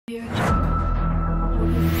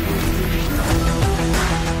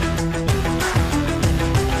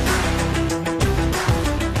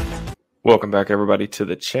Welcome back, everybody, to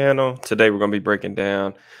the channel. Today, we're going to be breaking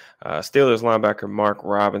down Steelers linebacker Mark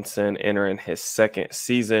Robinson entering his second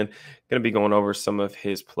season. Going to be going over some of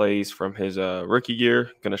his plays from his rookie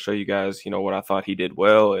year. Going to show you guys, what I thought he did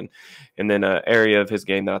well, and then an area of his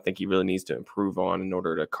game that I think he really needs to improve on in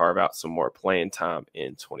order to carve out some more playing time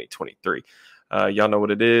in 2023. Y'all know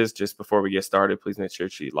what it is. Just before we get started, please make sure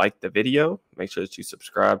that you like the video. Make sure that you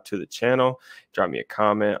subscribe to the channel. Drop me a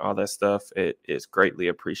comment, all that stuff. It is greatly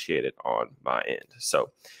appreciated on my end.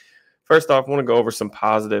 So first off, I want to go over some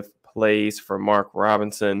positive plays for Mark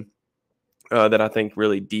Robinson that I think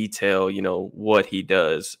really detail, what he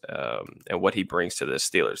does and what he brings to the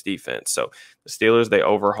Steelers defense. So the Steelers, they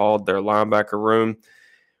overhauled their linebacker room.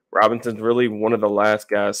 Robinson's really one of the last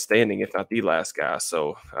guys standing, if not the last guy.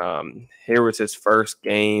 So here was his first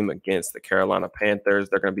game against the Carolina Panthers.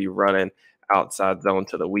 They're going to be running outside zone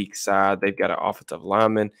to the weak side. They've got an offensive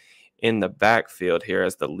lineman in the backfield here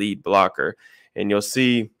as the lead blocker. And you'll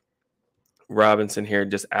see Robinson here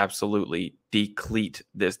just absolutely decleat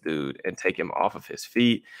this dude and take him off of his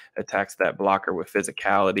feet, attacks that blocker with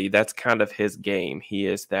physicality. That's kind of his game. He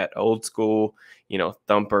is that old school,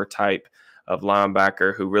 thumper type of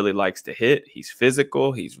linebacker who really likes to hit. He's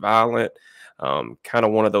physical, he's violent, kind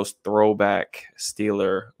of one of those throwback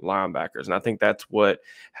Steeler linebackers. And I think that's what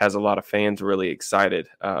has a lot of fans really excited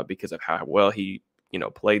because of how well he,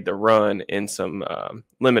 played the run in some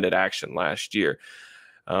limited action last year.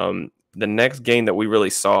 The next game that we really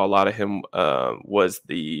saw a lot of him was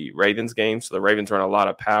the Ravens game. So the Ravens run a lot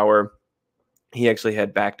of power. He actually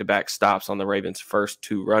had back-to-back stops on the Ravens' first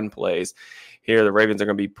two run plays. Here, the Ravens are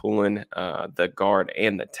going to be pulling the guard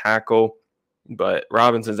and the tackle, but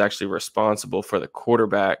Robinson's actually responsible for the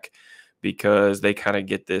quarterback because they kind of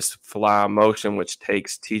get this fly motion, which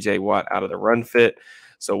takes TJ Watt out of the run fit.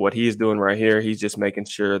 So what he's doing right here, he's just making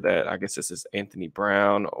sure that, I guess this is Anthony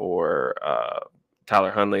Brown or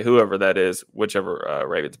Tyler Huntley, whoever that is, whichever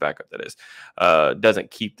Ravens backup that is,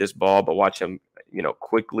 doesn't keep this ball, but watch him,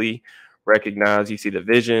 quickly recognize, you see the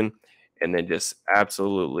vision, and then just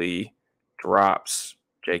absolutely drops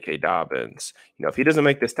J.K. Dobbins. If he doesn't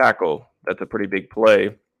make this tackle, that's a pretty big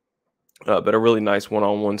play, but a really nice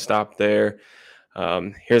one-on-one stop there.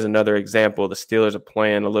 Here's another example. The Steelers are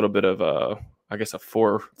playing a little bit of a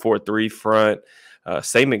 4-4-3 front,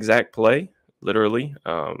 same exact play, literally,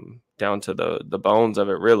 down to the bones of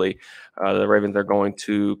it, really. The Ravens are going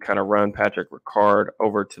to kind of run Patrick Ricard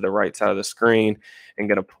over to the right side of the screen and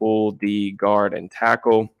going to pull the guard and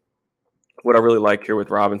tackle. What I really like here with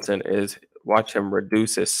Robinson is watch him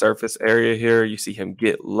reduce his surface area here. You see him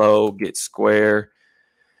get low, get square,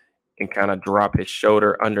 and kind of drop his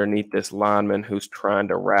shoulder underneath this lineman who's trying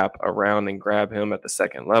to wrap around and grab him at the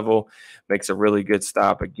second level. Makes a really good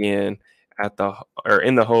stop again in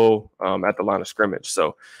the hole at the line of scrimmage.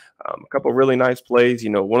 So a couple really nice plays.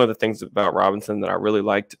 One of the things about Robinson that I really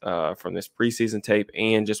liked from this preseason tape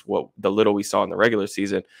and just what the little we saw in the regular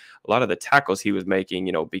season, a lot of the tackles he was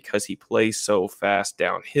making, because he plays so fast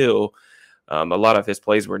downhill, a lot of his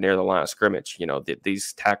plays were near the line of scrimmage.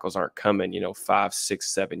 These tackles aren't coming, 5,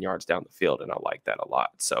 6, 7 yards down the field, and I like that a lot.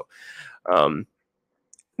 So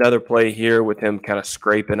another play here with him kind of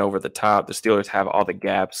scraping over the top. The Steelers have all the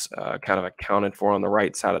gaps kind of accounted for on the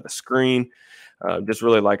right side of the screen. Just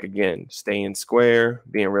really like, again, staying square,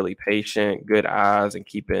 being really patient, good eyes, and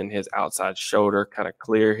keeping his outside shoulder kind of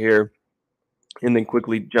clear here. And then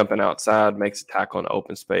quickly jumping outside, makes a tackle in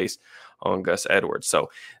open space on Gus Edwards. So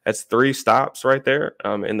that's 3 stops right there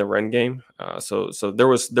in the run game. So there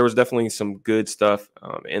was definitely some good stuff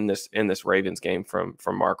in this Ravens game from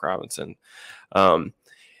Mark Robinson.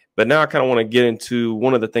 But now I kind of want to get into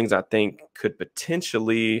one of the things I think could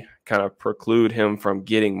potentially kind of preclude him from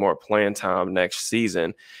getting more playing time next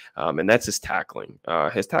season, and that's his tackling.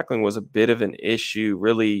 His tackling was a bit of an issue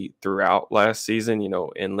really throughout last season,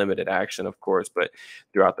 in limited action, of course, but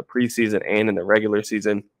throughout the preseason and in the regular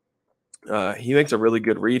season. He makes a really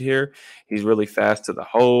good read here. He's really fast to the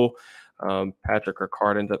hole. Patrick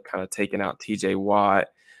Ricard ends up kind of taking out TJ Watt.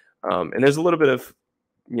 And there's a little bit of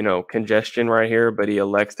congestion right here, but he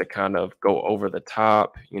elects to kind of go over the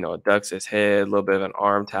top, ducks his head, a little bit of an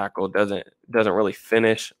arm tackle, doesn't really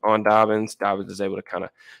finish on Dobbins. Dobbins is able to kind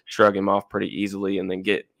of shrug him off pretty easily and then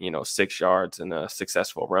get, 6 yards in a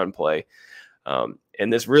successful run play.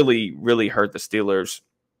 And this really, really hurt the Steelers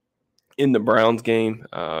in the Browns game,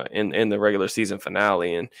 in the regular season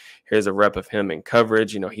finale. And here's a rep of him in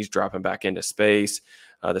coverage. He's dropping back into space.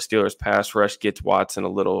 The Steelers pass rush gets Watson a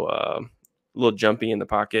little jumpy in the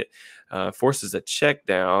pocket, forces a check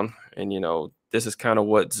down. And, this is kind of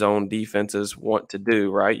what zone defenses want to do,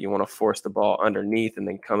 right? You want to force the ball underneath and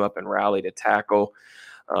then come up and rally to tackle.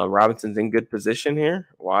 Robinson's in good position here.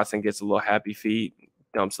 Watson gets a little happy feet,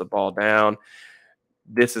 dumps the ball down.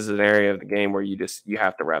 This is an area of the game where you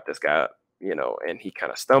have to wrap this guy up, and he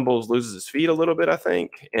kind of stumbles, loses his feet a little bit, I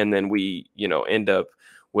think. And then we, end up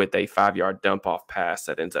with a 5-yard dump off pass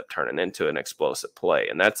that ends up turning into an explosive play.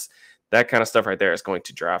 And that kind of stuff right there is going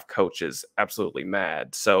to drive coaches absolutely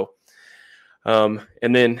mad. So, and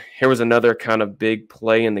then here was another kind of big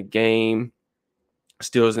play in the game.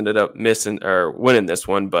 Steelers ended up missing or winning this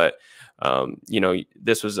one, but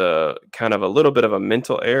this was a kind of a little bit of a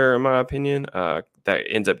mental error, in my opinion, that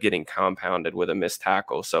ends up getting compounded with a missed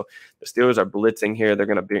tackle. So the Steelers are blitzing here. They're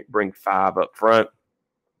going to bring 5 up front.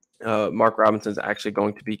 Mark Robinson's actually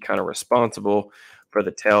going to be kind of responsible for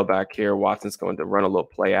the tailback here. Watson's going to run a little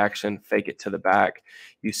play action, fake it to the back.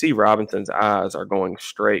 You see Robinson's eyes are going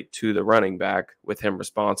straight to the running back with him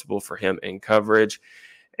responsible for him in coverage.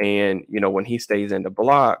 And, when he stays in the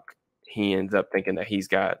block, he ends up thinking that he's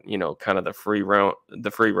got, kind of the free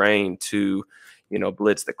reign to,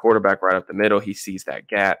 blitz the quarterback right up the middle. He sees that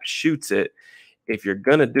gap, shoots it. If you're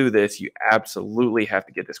going to do this, you absolutely have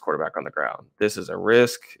to get this quarterback on the ground. This is a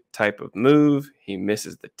risk type of move. He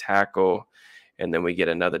misses the tackle, and then we get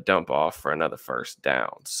another dump off for another first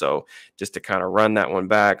down. So just to kind of run that one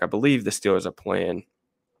back, I believe the Steelers are playing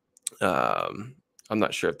I'm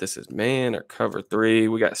not sure if this is man or cover 3.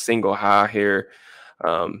 We got single high here.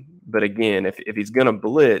 But again, if he's going to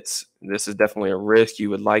blitz, this is definitely a risk. You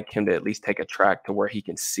would like him to at least take a track to where he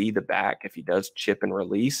can see the back if he does chip and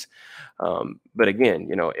release. But again,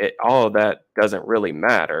 all of that doesn't really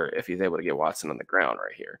matter if he's able to get Watson on the ground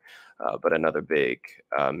right here. But another big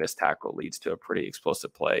missed tackle leads to a pretty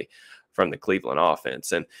explosive play from the Cleveland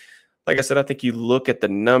offense. And like I said, I think you look at the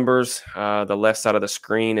numbers. The left side of the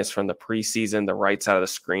screen is from the preseason. The right side of the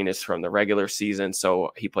screen is from the regular season.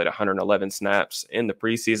 So he played 111 snaps in the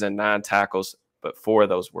preseason, 9 tackles, but 4 of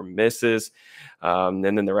those were misses. And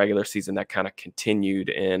then the regular season, that kind of continued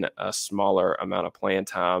in a smaller amount of playing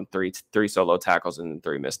time, three solo tackles and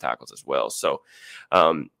 3 missed tackles as well. So,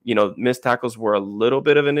 missed tackles were a little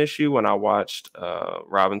bit of an issue when I watched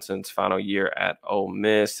Robinson's final year at Ole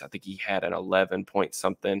Miss. I think he had an 11 point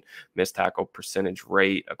something missed tackle percentage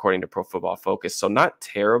rate, according to Pro Football Focus. So not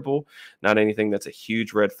terrible, not anything that's a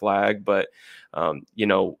huge red flag, but,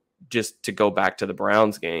 just to go back to the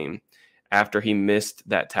Browns game, after he missed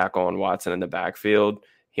that tackle on Watson in the backfield,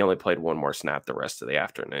 he only played 1 more snap the rest of the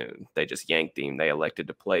afternoon. They just yanked him. They elected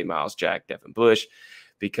to play Miles Jack, Devin Bush,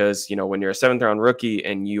 because, when you're a 7th-round rookie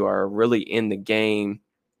and you are really in the game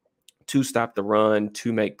to stop the run,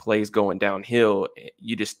 to make plays going downhill,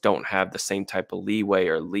 you just don't have the same type of leeway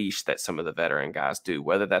or leash that some of the veteran guys do.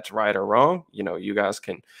 Whether that's right or wrong, you guys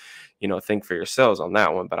can, think for yourselves on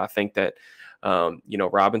that one. But I think that,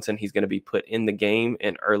 Robinson, he's going to be put in the game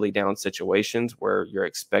in early down situations where you're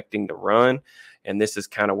expecting to run. And this is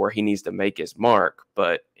kind of where he needs to make his mark.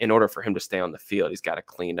 But in order for him to stay on the field, he's got to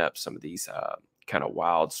clean up some of these kind of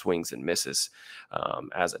wild swings and misses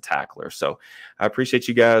as a tackler. So I appreciate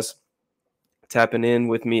you guys tapping in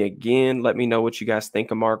with me again. Let me know what you guys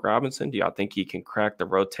think of Mark Robinson. Do y'all think he can crack the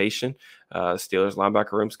rotation? Steelers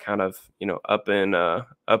linebacker room's kind of, up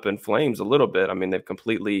in flames a little bit. I mean, they've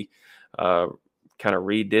completely kind of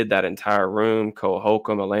redid that entire room. Cole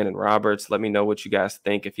Holcomb, Landon Roberts. Let me know what you guys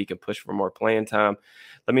think, if he can push for more playing time.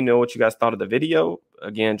 Let me know what you guys thought of the video.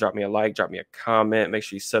 Again, drop me a like, drop me a comment. Make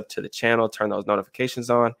sure you sub to the channel, turn those notifications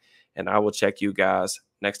on, and I will check you guys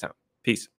next time. Peace.